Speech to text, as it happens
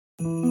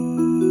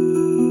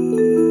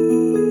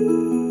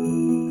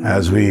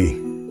As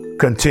we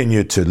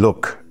continue to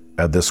look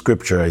at the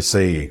scripture, I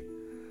say,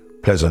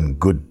 pleasant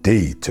good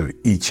day to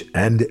each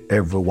and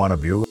every one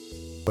of you.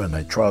 And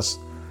I trust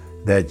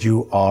that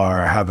you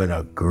are having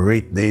a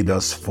great day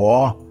thus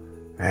far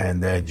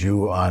and that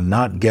you are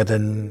not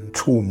getting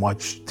too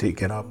much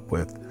taken up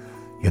with,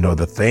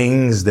 the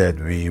things that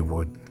we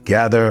would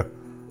gather.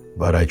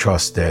 But I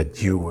trust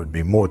that you would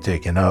be more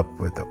taken up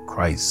with the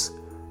Christ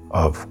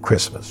of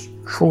Christmas.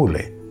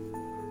 Truly,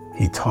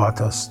 He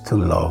taught us to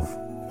love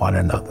one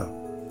another.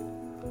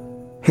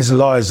 His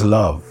law is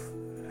love,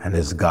 and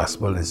His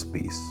gospel is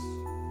peace.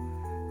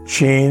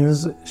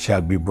 Chains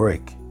shall be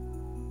break,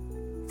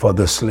 for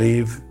the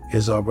slave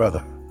is our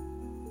brother,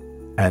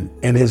 and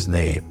in His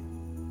name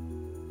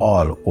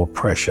all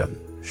oppression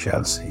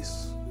shall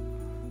cease.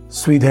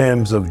 Sweet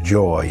hymns of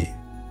joy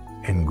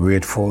in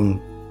grateful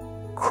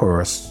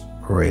chorus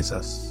raise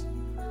us.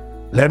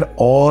 Let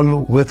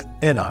all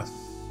within us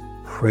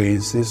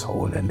praise His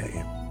holy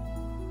name.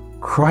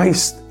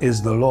 Christ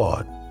is the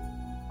Lord.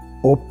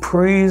 Oh,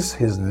 praise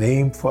His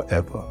name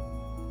forever.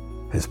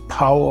 His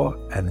power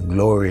and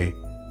glory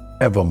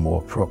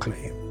evermore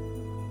proclaim.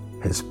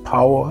 His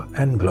power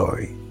and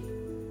glory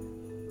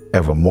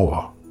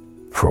evermore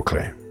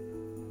proclaim.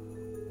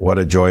 What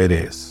a joy it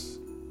is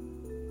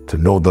to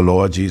know the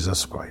Lord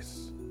Jesus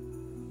Christ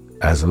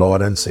as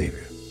Lord and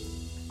Savior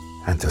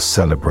and to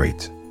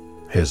celebrate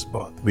His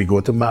birth. We go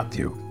to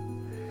Matthew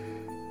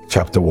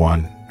chapter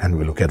 1 and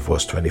we look at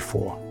verse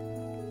 24.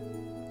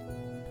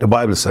 The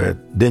Bible said,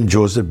 Then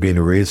Joseph, being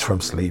raised from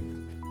sleep,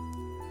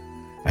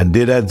 and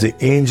did as the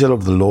angel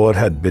of the Lord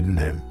had bidden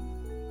him,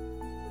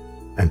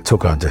 and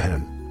took unto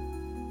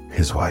him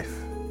his wife.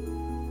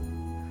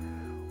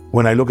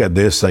 When I look at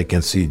this, I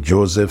can see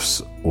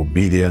Joseph's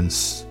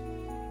obedience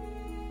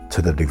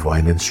to the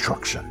divine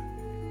instruction.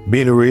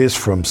 Being raised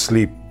from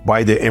sleep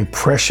by the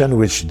impression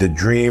which the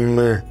dream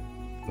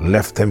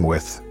left him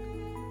with,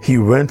 he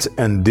went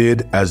and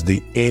did as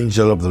the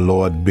angel of the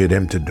Lord bid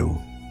him to do,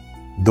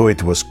 though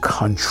it was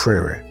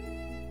contrary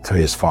to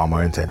his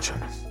former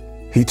intentions.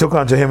 He took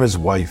unto him his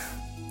wife,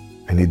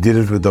 and he did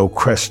it without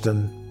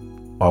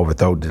question or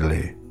without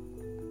delay.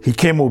 He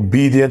came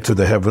obedient to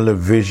the heavenly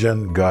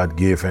vision God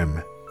gave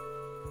him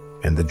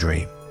in the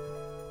dream.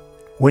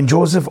 When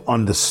Joseph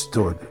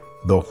understood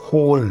the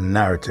whole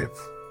narrative,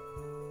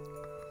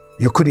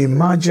 you could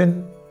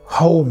imagine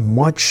how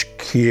much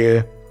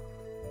care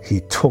he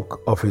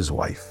took of his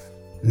wife,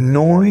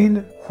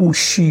 knowing who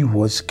she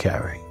was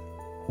carrying.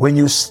 When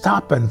you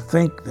stop and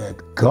think that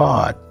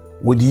God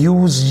would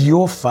use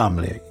your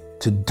family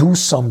to do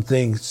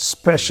something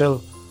special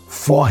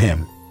for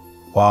Him,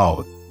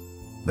 wow,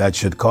 that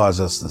should cause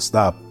us to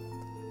stop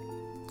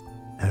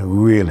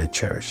and really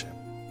cherish Him.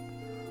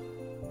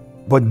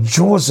 But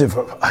Joseph,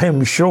 I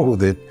am sure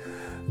that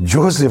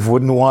Joseph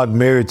wouldn't want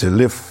Mary to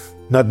lift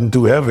nothing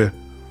too heavy,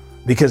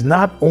 because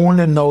not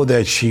only know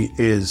that she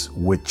is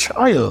with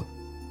child,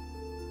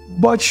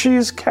 but she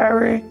is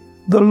carrying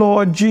the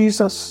Lord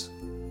Jesus,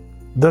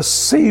 the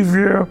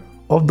Savior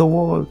of the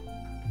world.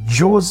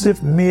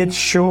 Joseph made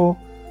sure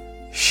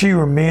she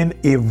remained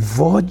a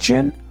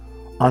virgin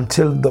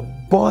until the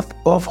birth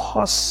of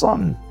her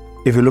son.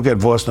 If you look at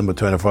verse number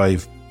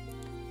 25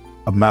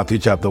 of Matthew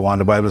chapter 1,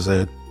 the Bible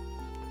said,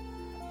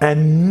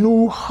 And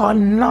knew her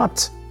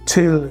not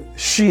till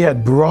she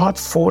had brought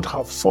forth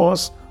her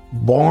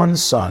firstborn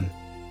son,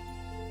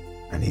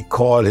 and he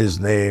called his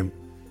name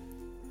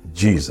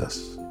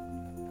Jesus.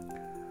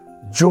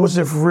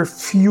 Joseph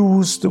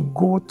refused to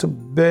go to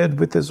bed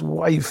with his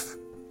wife,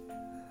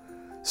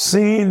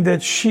 seeing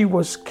that she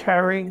was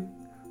carrying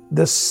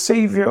the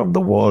Savior of the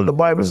world. The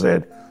Bible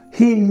said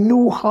he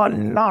knew her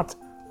not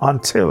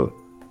until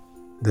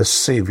the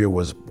Savior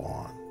was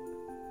born.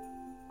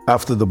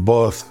 After the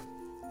birth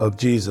of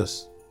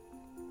Jesus,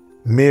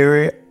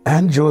 Mary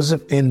and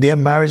Joseph in their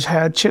marriage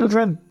had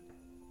children.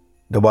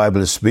 The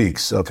Bible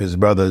speaks of his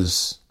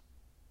brothers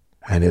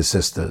and his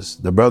sisters,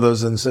 the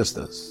brothers and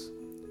sisters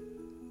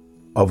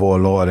of our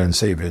Lord and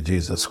Savior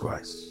Jesus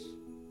Christ.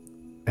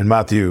 In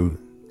Matthew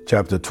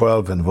chapter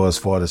 12 and verse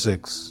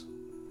 46,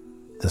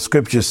 the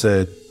scripture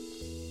said,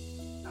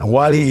 And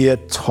while he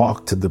yet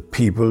talked to the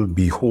people,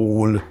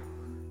 behold,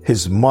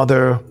 his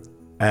mother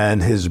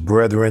and his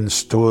brethren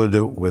stood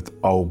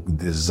without,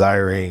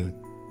 desiring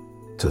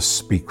to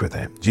speak with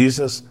him.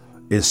 Jesus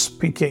is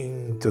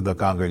speaking to the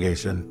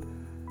congregation,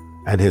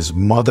 and his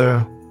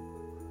mother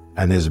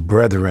and his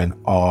brethren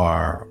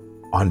are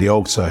on the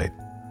outside,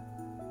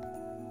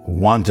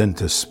 wanting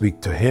to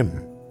speak to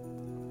him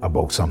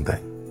about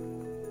something.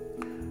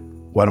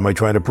 What am I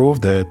trying to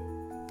prove? That,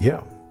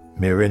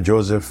 Mary and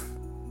Joseph,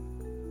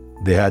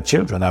 they had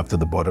children after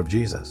the birth of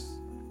Jesus.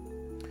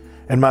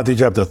 In Matthew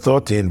chapter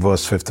 13,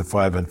 verse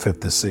 55 and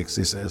 56,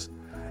 he says,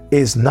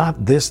 Is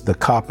not this the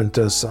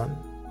carpenter's son?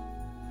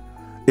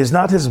 Is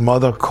not his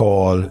mother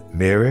called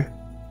Mary,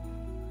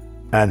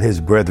 and his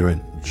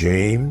brethren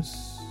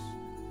James,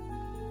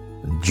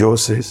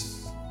 Joseph,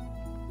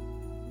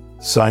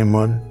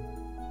 Simon,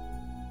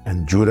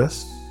 and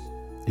Judas?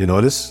 You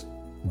notice?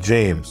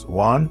 James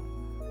 1,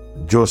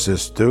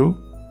 Joseph 2,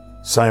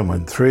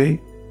 Simon 3,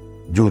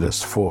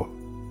 Judas 4.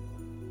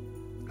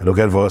 And look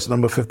at verse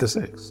number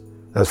 56.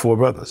 That's 4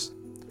 brothers.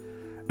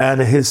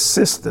 And his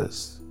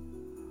sisters,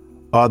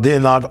 are they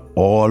not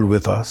all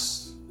with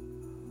us?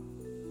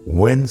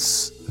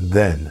 Whence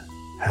then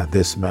had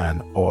this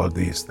man all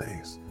these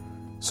things?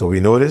 So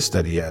we notice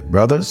that he had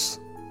brothers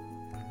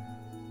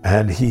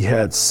and he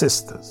had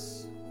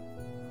sisters.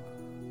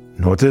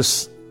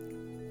 Notice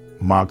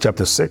Mark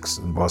chapter 6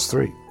 and verse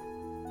 3.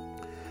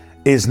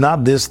 Is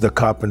not this the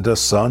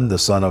carpenter's son, the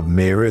son of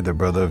Mary, the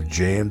brother of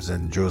James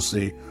and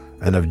Joseph,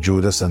 and of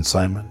Judas and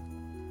Simon?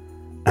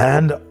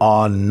 And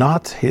are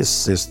not his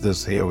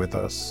sisters here with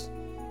us?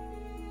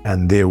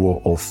 And they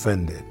were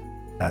offended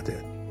at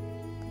it.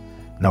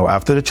 Now,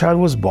 after the child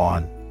was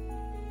born,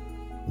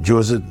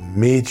 Joseph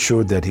made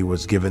sure that he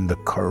was given the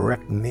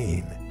correct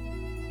name,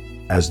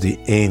 as the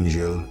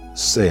angel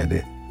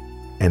said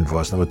in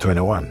verse number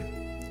 21.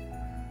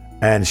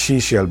 And she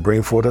shall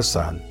bring forth a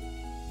son,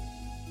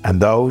 and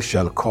thou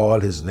shalt call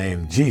his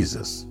name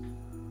Jesus,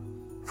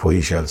 for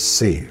he shall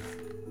save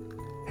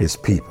his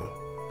people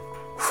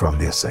from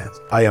their sins.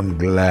 I am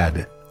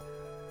glad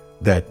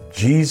that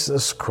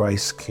Jesus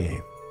Christ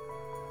came,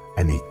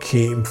 and he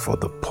came for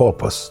the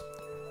purpose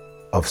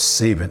of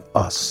saving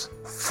us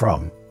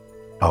from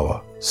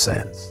our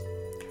sins.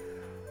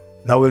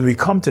 Now, when we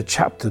come to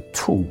chapter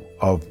 2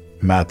 of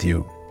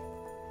Matthew,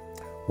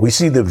 we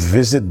see the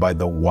visit by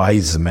the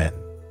wise men.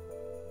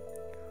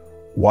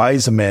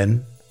 Wise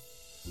men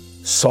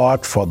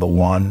sought for the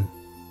one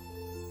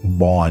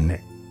born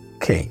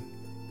king.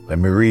 Let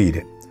me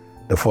read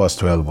the first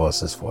 12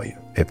 verses for you,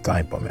 if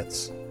time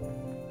permits.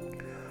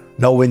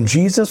 Now, when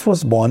Jesus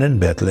was born in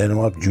Bethlehem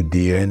of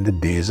Judea in the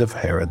days of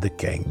Herod the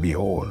king,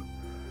 behold,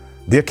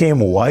 there came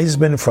wise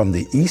men from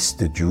the east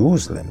to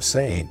Jerusalem,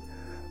 saying,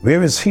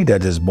 Where is he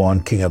that is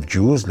born King of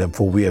Jerusalem?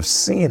 For we have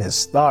seen his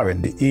star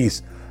in the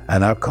east,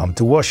 and are come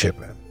to worship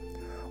him.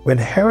 When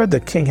Herod the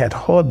king had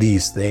heard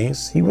these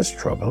things, he was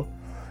troubled,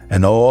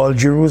 and all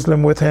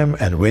Jerusalem with him.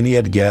 And when he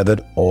had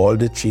gathered all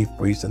the chief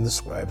priests and the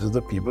scribes of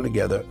the people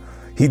together,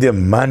 he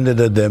demanded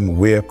of them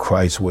where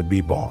Christ would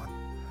be born.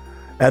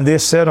 And they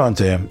said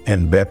unto him,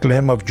 In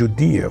Bethlehem of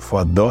Judea,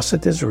 for thus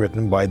it is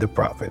written by the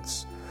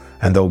prophets,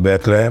 And thou,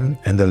 Bethlehem,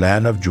 in the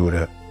land of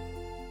Judah,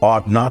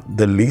 art not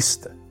the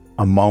least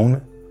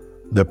among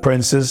the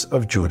princes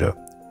of Judah,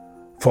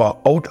 for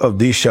out of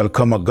thee shall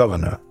come a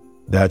governor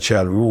that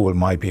shall rule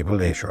my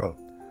people Israel.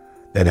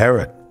 Then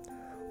Herod,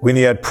 when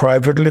he had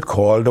privately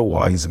called the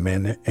wise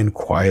men,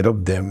 inquired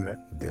of them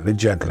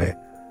diligently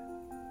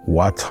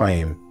what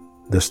time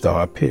the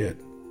star appeared.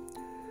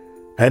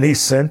 And he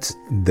sent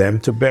them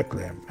to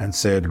Bethlehem, and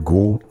said,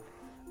 Go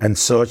and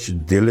search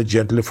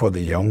diligently for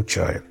the young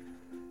child,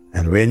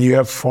 and when you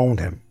have found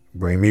him,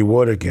 bring me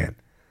word again,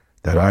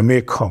 that I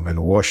may come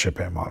and worship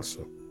him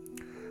also.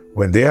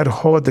 When they had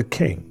heard the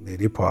king, they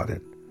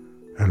departed,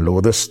 and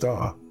lo, the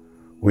star,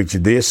 which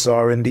they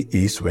saw in the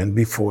east, went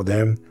before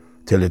them,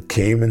 till it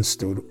came and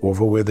stood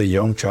over where the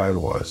young child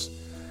was.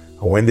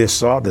 And when they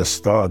saw the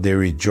star, they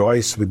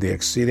rejoiced with the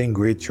exceeding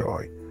great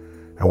joy.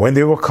 And when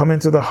they were come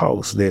into the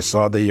house, they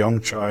saw the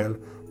young child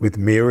with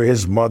Mary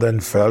his mother,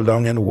 and fell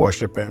down and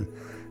worshipped him.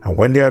 And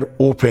when they had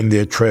opened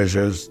their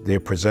treasures, they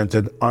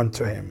presented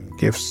unto him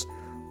gifts,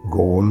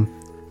 gold,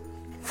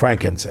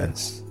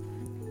 frankincense,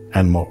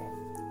 and myrrh.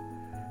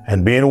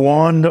 And being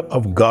warned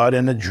of God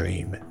in a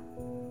dream,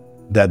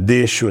 that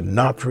they should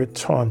not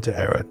return to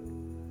Herod,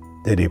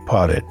 they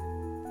departed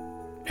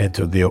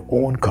into their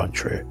own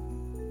country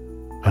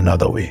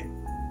another way.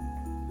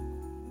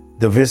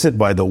 The visit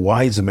by the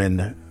wise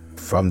men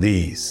from the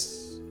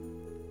east.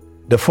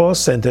 The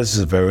first sentence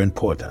is very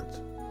important.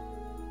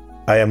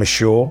 I am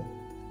sure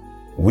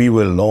we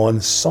will learn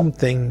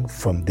something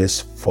from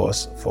this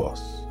first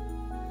verse.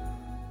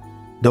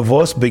 The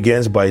verse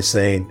begins by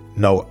saying,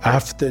 Now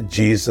after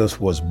Jesus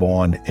was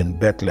born in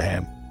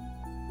Bethlehem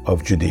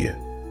of Judea.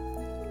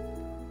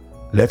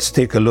 Let's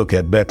take a look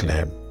at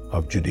Bethlehem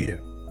of Judea.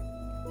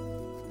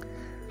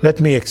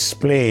 Let me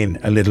explain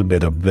a little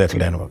bit of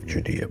Bethlehem of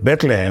Judea.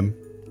 Bethlehem,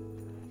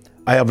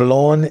 I have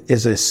learned,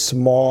 is a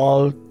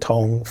small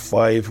town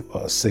 5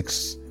 or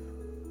 6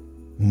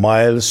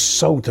 miles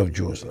south of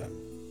Jerusalem.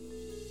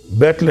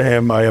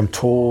 Bethlehem, I am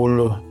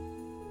told,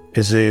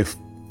 is a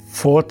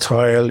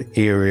fertile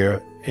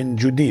area in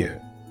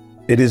Judea.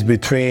 It is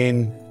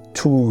between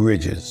 2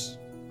 ridges,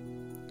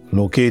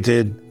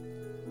 located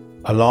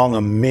along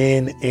a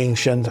main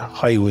ancient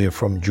highway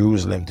from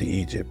Jerusalem to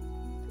Egypt.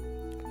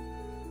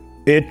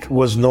 It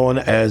was known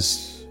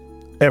as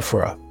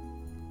Ephrath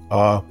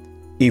or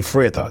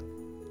Ephrathah.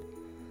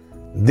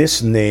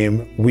 This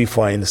name we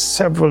find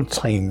several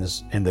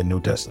times in the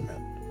New Testament.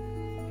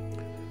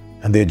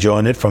 And they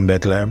journeyed from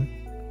Bethlehem,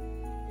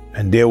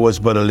 and there was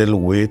but a little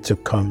way to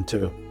come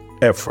to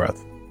Ephrath.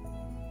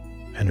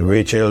 And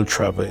Rachel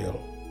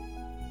travailed,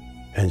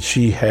 and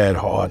she had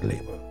hard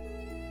labor.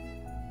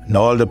 And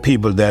all the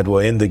people that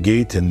were in the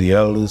gate and the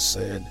elders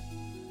said,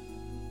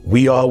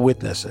 We are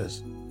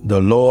witnesses. The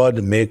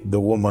Lord make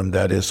the woman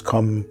that is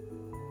come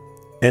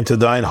into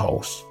thine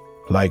house,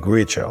 like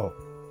Rachel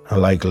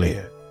and like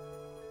Leah,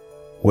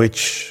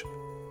 which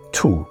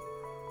two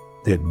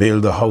did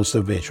build the house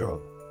of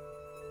Israel,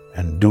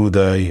 and do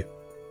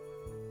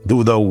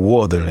thou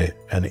worthily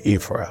in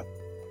Ephraim,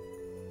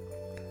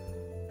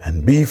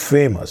 and be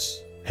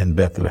famous in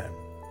Bethlehem.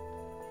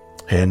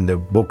 In the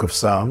book of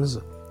Psalms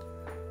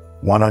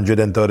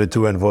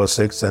 132 and verse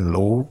 6, and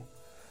lo,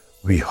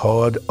 we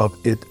heard of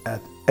it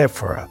at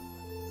Ephraim,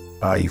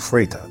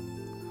 Ephratah.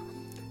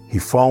 He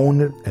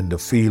found in the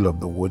field of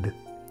the wood.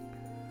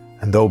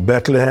 And thou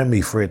Bethlehem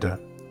Ephratah,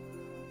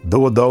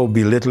 though thou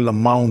be little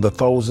among the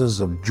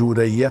thousands of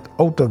Judah, yet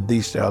out of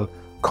thee shall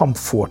come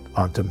forth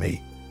unto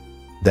me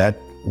that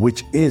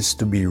which is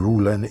to be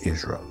ruler in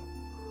Israel,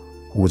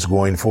 whose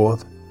going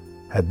forth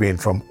had been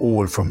from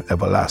old, from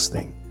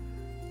everlasting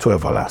to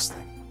everlasting.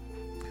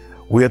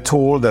 We are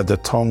told that the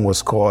town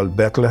was called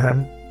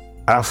Bethlehem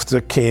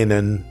after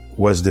Canaan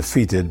was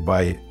defeated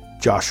by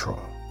Joshua.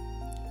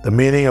 The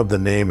meaning of the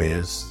name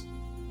is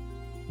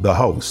the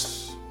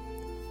house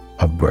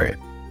of bread.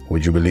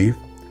 Would you believe?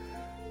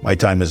 My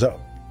time is up.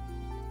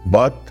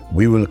 But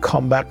we will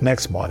come back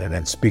next morning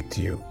and speak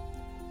to you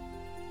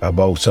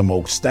about some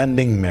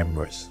outstanding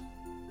memories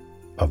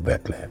of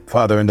Bethlehem.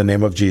 Father, in the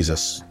name of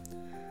Jesus,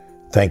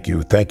 thank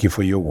you. Thank you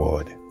for your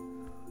word.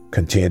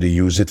 Continue to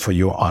use it for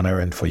your honor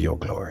and for your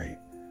glory.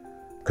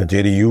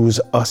 Continue to use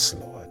us,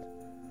 Lord,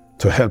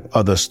 to help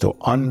others to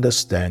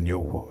understand your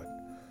word.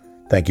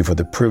 Thank you for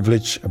the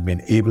privilege of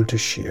being able to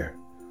share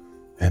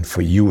and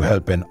for you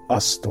helping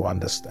us to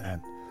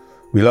understand.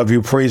 We love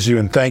you, praise you,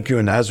 and thank you.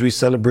 And as we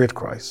celebrate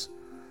Christ,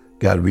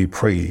 God, we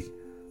pray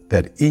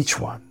that each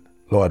one,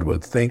 Lord, will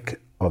think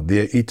of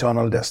their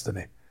eternal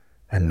destiny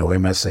and know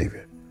him as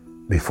Savior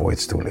before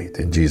it's too late.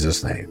 In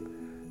Jesus'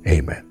 name,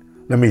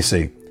 amen. Let me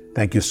say,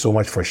 thank you so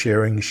much for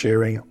sharing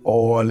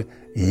all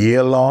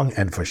year long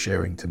and for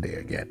sharing today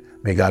again.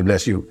 May God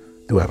bless you.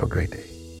 Do have a great day.